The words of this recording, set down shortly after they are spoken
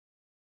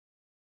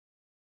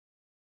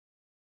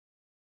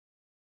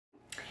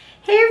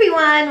Hey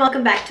everyone,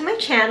 welcome back to my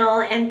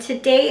channel, and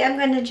today I'm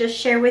going to just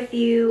share with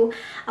you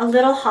a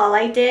little haul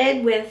I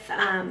did with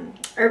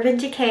Urban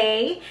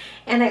Decay,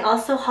 and I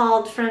also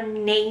hauled from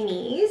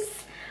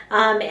Naimies,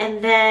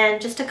 and then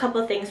just a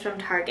couple things from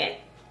Target.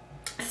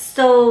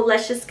 So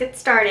let's just get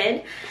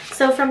started.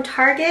 So from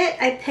Target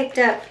I picked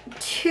up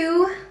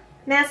two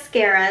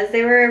mascaras.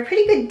 They were a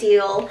pretty good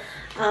deal.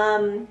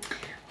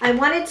 I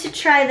wanted to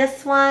try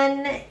this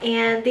one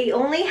and they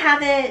only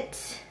have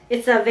it.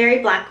 It's a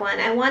very black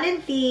one. I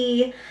wanted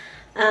the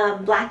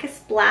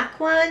blackest black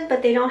one,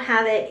 but they don't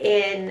have it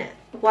in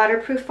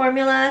waterproof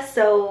formula,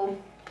 so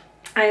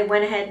I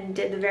went ahead and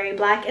did the very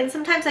black. And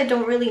sometimes I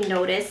don't really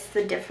notice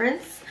the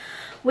difference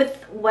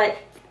with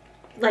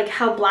like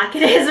how black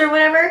it is or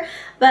whatever,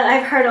 but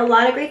I've heard a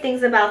lot of great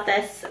things about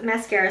this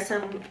mascara,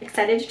 so I'm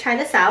excited to try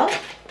this out.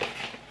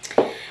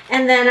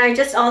 And then I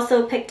just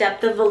also picked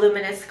up the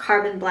Voluminous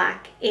Carbon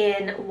Black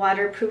in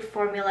waterproof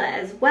formula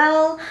as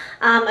well.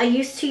 I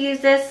used to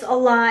use this a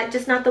lot,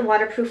 just not the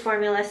waterproof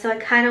formula, so I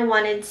kind of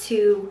wanted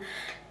to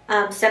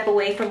step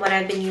away from what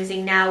I've been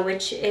using now,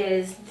 which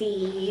is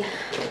the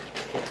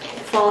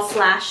Fall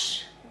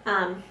Slash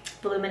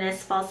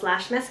Voluminous Fall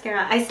Slash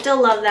Mascara. I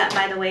still love that,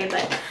 by the way,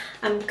 but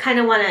I kind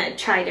of want to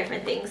try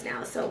different things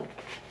now, so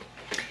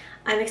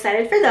I'm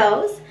excited for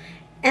those.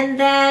 And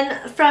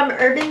then from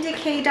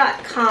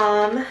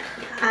urbandecay.com,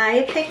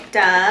 I picked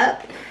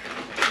up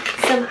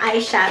some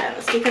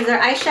eyeshadows because their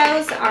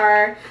eyeshadows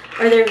are,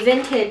 or their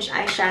vintage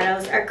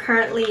eyeshadows are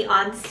currently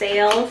on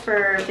sale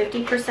for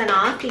 50%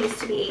 off. They used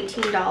to be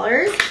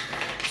 $18.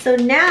 So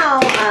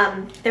now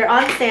they're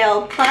on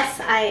sale,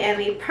 plus I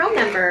am a pro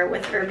member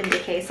with Urban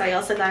Decay, so I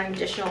also got an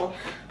additional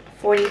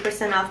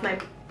 40% off my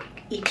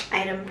each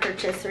item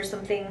purchase or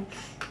something.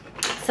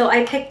 So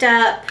I picked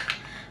up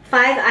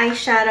 5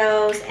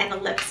 eyeshadows and a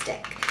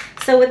lipstick.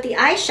 So with the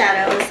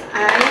eyeshadows,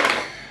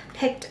 I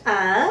picked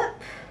up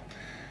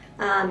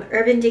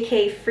Urban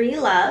Decay Free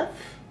Love,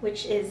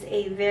 which is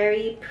a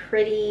very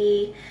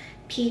pretty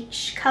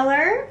peach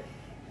color.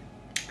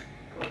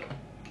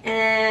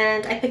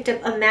 And I picked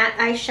up a matte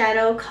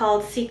eyeshadow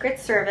called Secret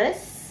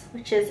Service,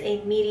 which is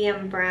a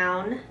medium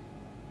brown.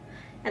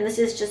 And this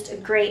is just a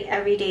great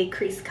everyday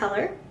crease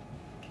color.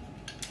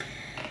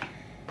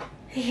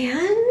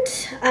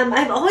 And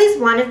I've always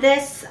wanted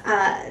this,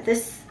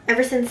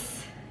 ever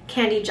since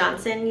Candy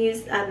Johnson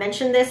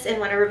mentioned this in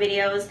one of her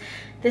videos.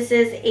 This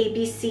is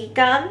ABC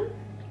gum,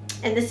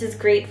 and this is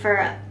great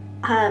for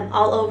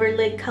all over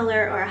lid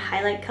color or a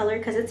highlight color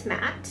because it's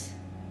matte.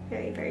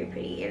 Very, very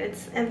pretty, and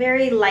it's a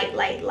very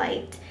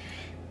light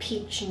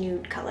peach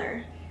nude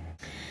color.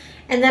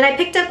 And then I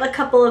picked up a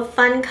couple of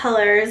fun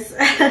colors.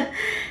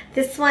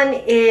 This one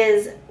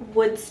is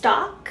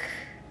Woodstock.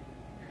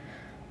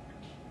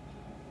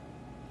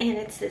 And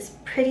it's this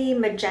pretty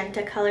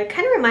magenta color.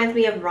 Kind of reminds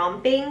me of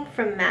Romping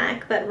from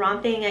MAC, but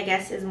Romping, I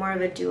guess, is more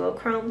of a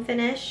duochrome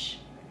finish.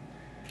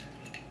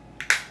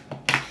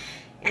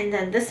 And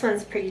then this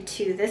one's pretty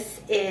too. This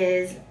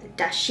is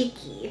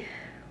Dashiki,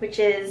 which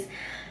is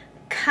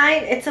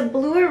it's a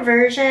bluer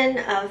version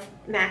of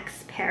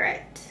MAC's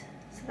Parrot.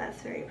 So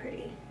that's very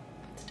pretty.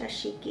 It's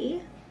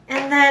Dashiki.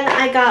 And then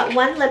I got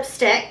one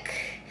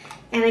lipstick,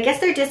 and I guess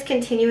they're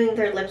discontinuing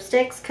their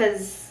lipsticks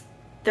because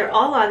they're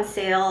all on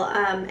sale,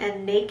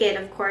 and Naked,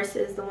 of course,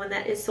 is the one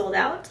that is sold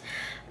out.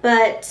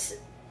 But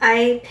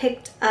I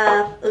picked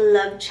up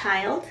Love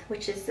Child,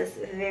 which is this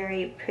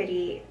very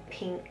pretty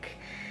pink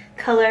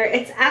color.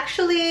 It's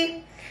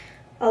actually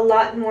a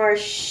lot more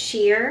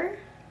sheer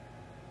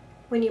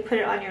when you put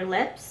it on your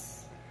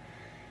lips.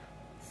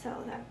 So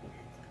that's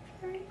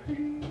very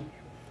pretty.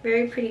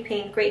 Very pretty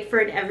pink, great for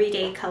an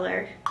everyday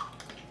color.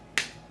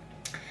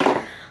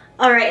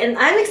 Alright, and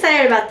I'm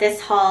excited about this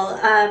haul.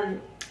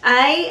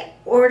 I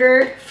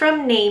ordered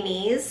from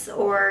Naimies,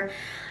 or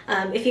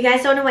if you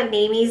guys don't know what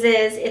Naimies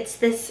is, it's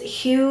this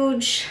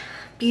huge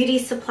beauty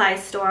supply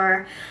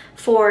store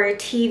for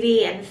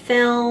TV and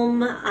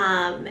film,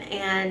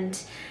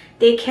 and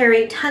they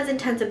carry tons and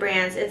tons of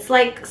brands. It's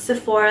like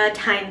Sephora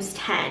times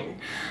 10.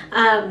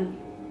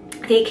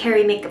 They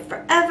carry Makeup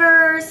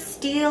Forever,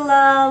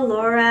 Stila,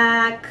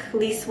 Lorac,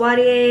 Lise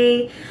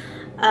Wadier,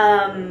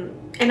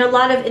 and a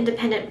lot of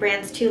independent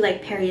brands too,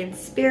 like Perry and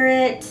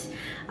Spirit.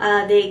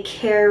 They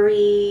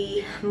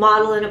carry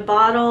Model in a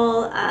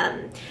Bottle.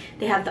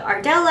 They have the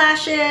Ardell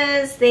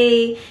lashes.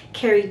 They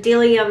carry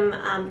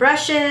Delium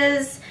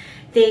brushes.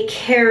 They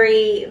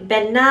carry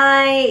Ben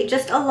Nye.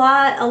 Just a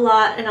lot,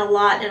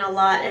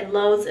 and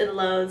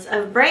loads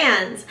of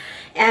brands.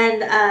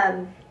 And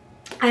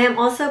I am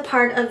also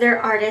part of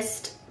their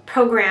artist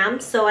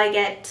program, so I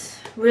get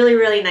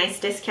really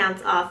nice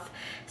discounts off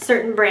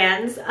certain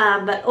brands.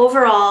 But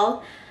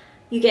overall,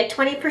 you get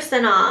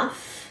 20%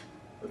 off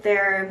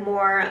their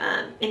more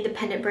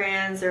independent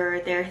brands or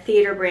their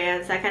theater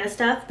brands, that kind of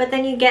stuff. But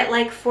then you get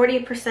like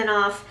 40%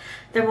 off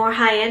their more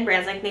high-end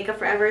brands, like Makeup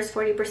Forever is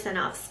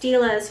 40% off,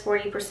 Stila is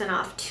 40%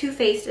 off, Too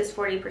Faced is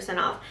 40%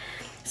 off.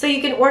 So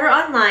you can order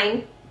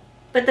online,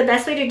 but the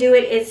best way to do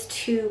it is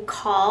to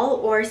call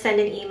or send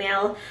an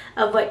email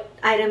of what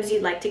items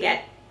you'd like to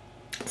get.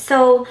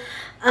 So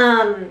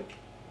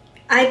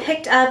I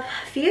picked up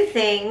a few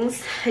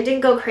things. I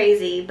didn't go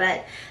crazy,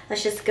 but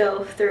let's just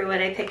go through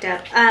what I picked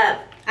up.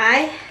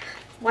 I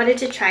wanted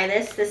to try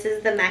this. This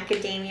is the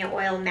macadamia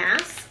oil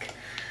mask,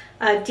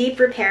 deep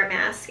repair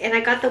mask, and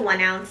I got the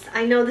 1 ounce.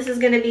 I know this is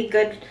going to be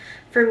good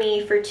for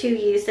me for 2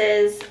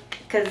 uses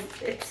because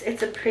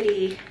it's a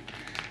pretty,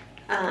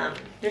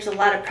 there's a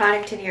lot of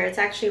product in here. It's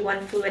actually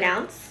 1 fluid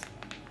ounce.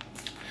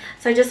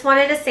 So I just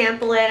wanted to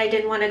sample it. I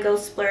didn't want to go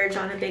splurge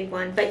on a big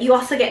one. But you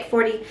also get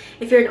 40,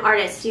 if you're an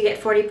artist, you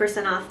get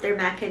 40% off their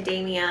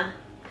macadamia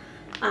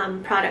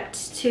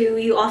products too.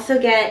 You also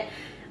get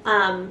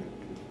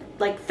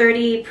like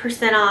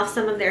 30% off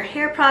some of their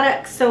hair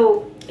products,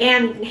 so,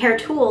 and hair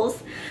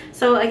tools.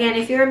 So again,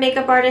 if you're a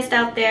makeup artist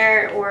out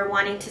there or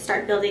wanting to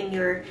start building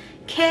your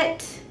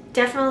kit,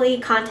 definitely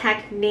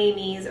contact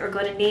Naimies or go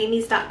to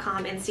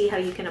naimies.com and see how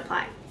you can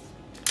apply.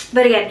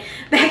 But again,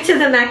 back to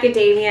the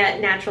macadamia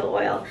natural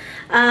oil.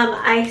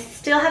 I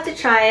still have to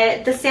try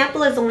it. The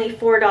sample is only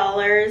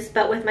 $4,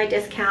 but with my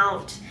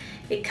discount,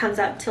 it comes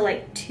up to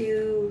like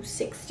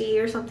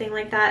 $2.60 or something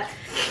like that.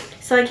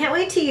 So I can't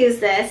wait to use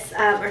this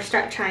or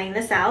start trying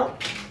this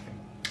out.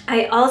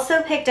 I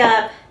also picked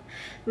up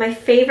my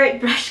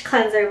favorite brush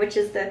cleanser, which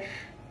is the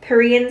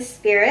Korean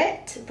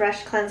Spirit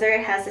brush cleanser.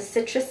 It has a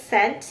citrus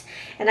scent,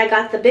 and I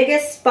got the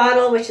biggest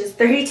bottle, which is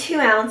 32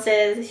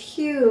 ounces,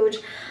 huge.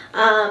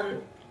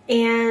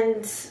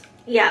 And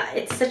yeah,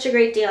 it's such a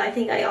great deal. I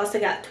think I also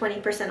got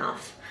 20%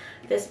 off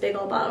this big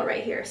old bottle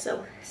right here.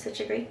 So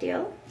such a great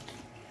deal.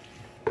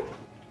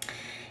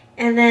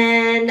 And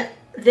then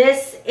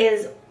this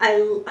is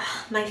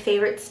my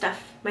favorite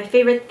stuff. My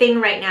favorite thing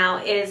right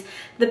now is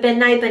the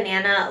Midnight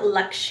Banana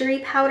Luxury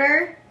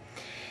Powder.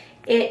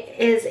 It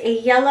is a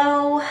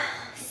yellow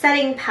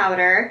setting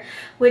powder,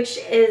 which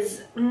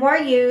is more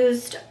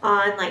used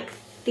on like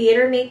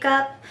theater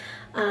makeup.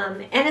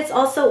 And it's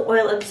also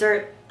oil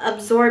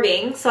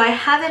absorbing. So I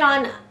have it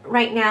on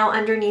right now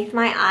underneath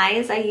my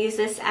eyes. I use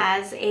this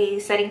as a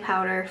setting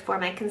powder for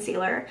my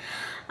concealer.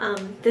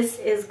 This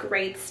is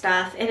great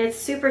stuff, and it's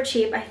super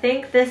cheap. I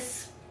think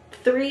this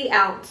 3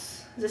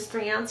 ounce, is this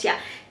 3 ounce? Yeah,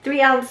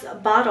 3 ounce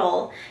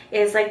bottle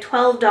is like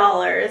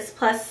 $12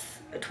 plus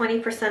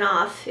 20%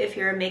 off if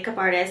you're a makeup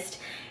artist.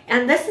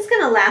 And this is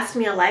gonna last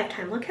me a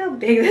lifetime. Look how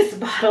big this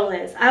bottle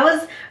is. I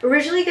was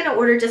originally gonna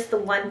order just the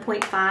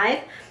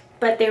 1.5,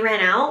 but they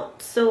ran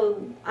out.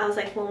 So I was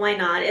like, well, why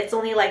not? It's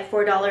only like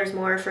 $4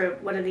 more for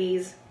one of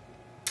these.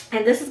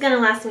 And this is gonna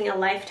last me a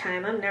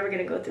lifetime. I'm never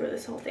gonna go through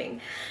this whole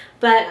thing.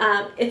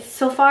 But it's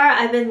so far,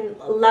 I've been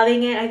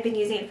loving it. I've been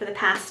using it for the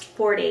past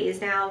 4 days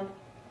now.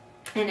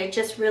 And it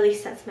just really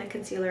sets my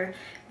concealer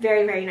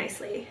very, very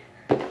nicely.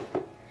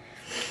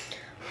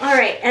 All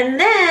right, and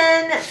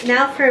then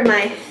now for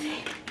my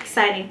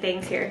exciting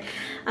things here.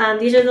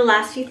 These are the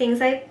last few things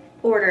I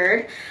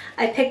ordered.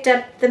 I picked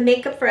up the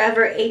Makeup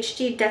Forever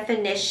HD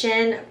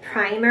Definition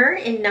Primer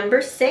in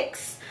number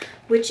 6,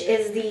 which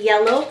is the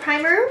yellow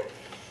primer.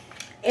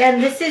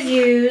 And this is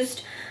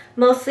used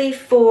mostly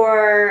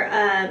for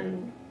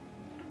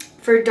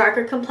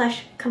darker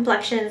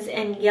complexions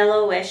and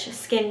yellowish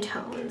skin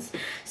tones.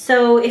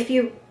 So if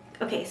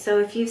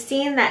you've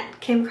seen that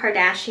Kim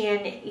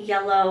Kardashian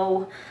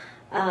yellow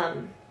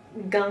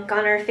gunk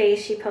on her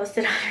face she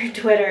posted on her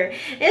Twitter,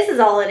 this is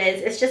all it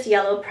is. It's just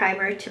yellow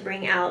primer to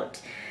bring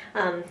out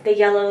the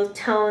yellow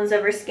tones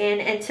of her skin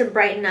and to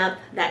brighten up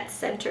that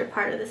center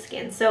part of the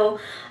skin. So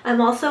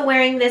I'm also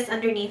wearing this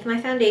underneath my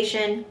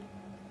foundation.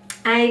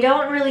 I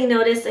don't really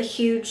notice a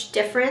huge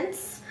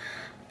difference,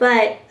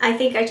 but I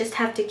think I just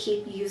have to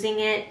keep using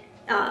it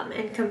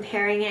and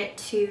comparing it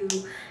to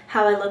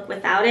how I look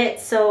without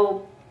it.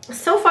 So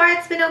far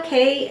it's been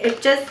okay.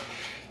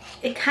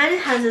 It kind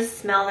of has a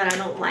smell that I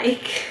don't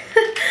like.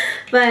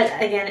 But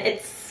again,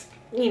 it's,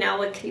 you know,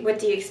 what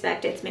do you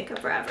expect? It's Makeup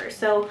Forever.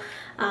 So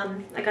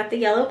I got the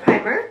yellow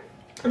primer.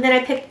 And then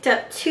I picked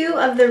up 2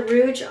 of the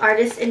Rouge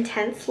Artist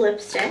Intense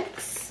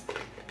lipsticks.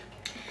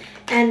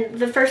 And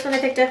the first one I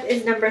picked up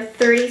is number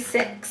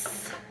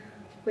 36,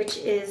 which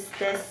is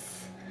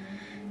this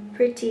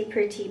pretty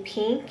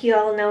pink. You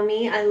all know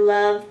me, I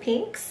love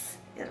pinks.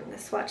 And I'm going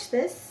to swatch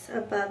this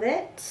above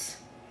it.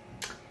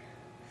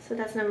 So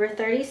that's number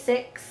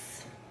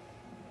 36.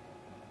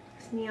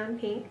 It's neon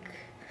pink.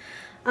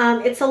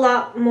 It's a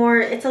lot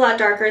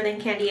darker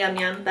than Candy Yum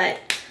Yum, but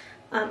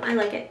I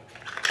like it.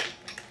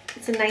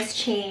 It's a nice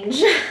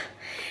change.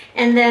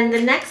 And then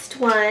the next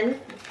one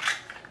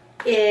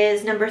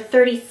is number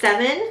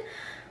 37,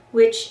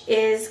 which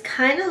is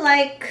kind of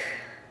like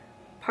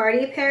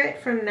Party Parrot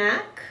from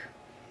MAC.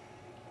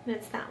 And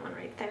it's that one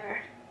right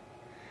there.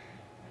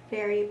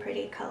 Very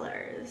pretty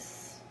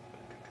colors.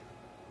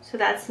 So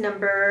that's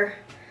number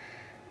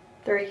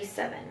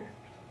 37.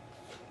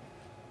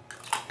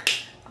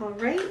 All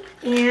right,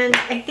 and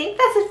I think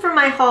that's it for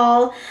my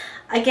haul.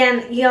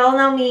 Again, y'all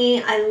know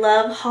me, I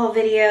love haul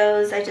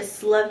videos. I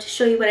just love to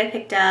show you what I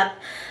picked up.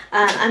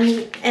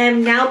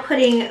 I'm now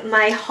putting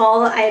my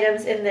haul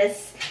items in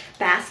this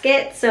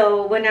basket,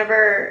 so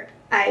whenever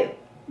I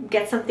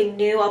get something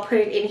new, I'll put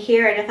it in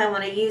here, and if I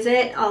want to use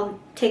it, I'll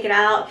take it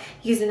out,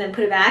 use it, and then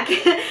put it back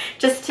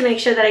just to make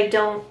sure that I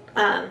don't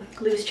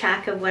lose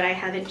track of what I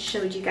haven't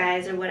showed you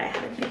guys or what I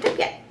haven't picked up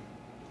yet.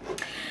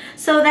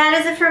 So that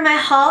is it for my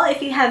haul.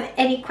 If you have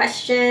any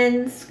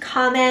questions,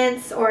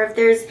 comments, or if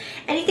there's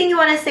anything you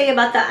want to say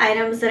about the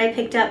items that I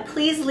picked up,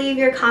 please leave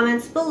your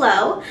comments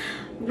below.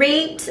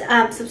 Rate,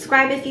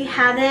 subscribe if you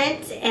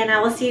haven't, and I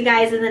will see you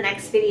guys in the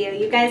next video.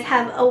 You guys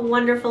have a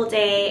wonderful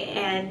day,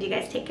 and you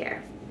guys take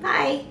care.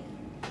 Bye.